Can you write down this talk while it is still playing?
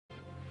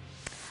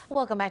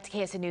Welcome back to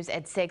KSN News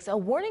at 6. A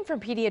warning from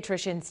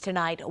pediatricians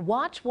tonight.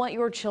 Watch what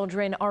your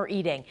children are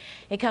eating.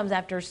 It comes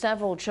after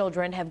several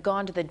children have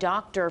gone to the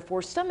doctor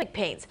for stomach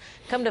pains.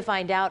 Come to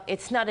find out,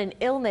 it's not an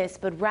illness,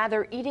 but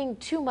rather eating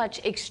too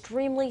much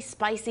extremely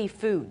spicy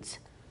foods.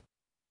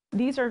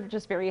 These are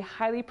just very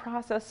highly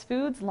processed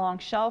foods, long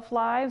shelf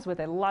lives with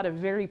a lot of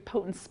very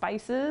potent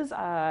spices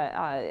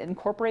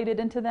incorporated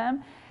into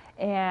them.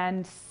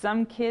 And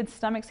some kids'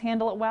 stomachs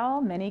handle it well,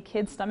 many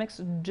kids' stomachs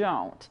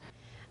don't.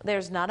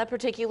 There's not a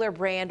particular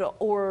brand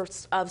or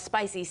of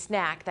spicy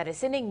snack that is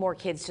sending more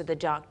kids to the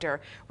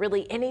doctor.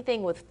 Really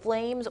anything with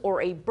flames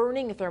or a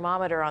burning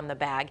thermometer on the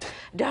bag.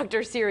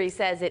 Dr. Siri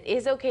says it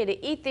is okay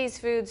to eat these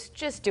foods,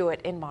 just do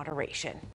it in moderation.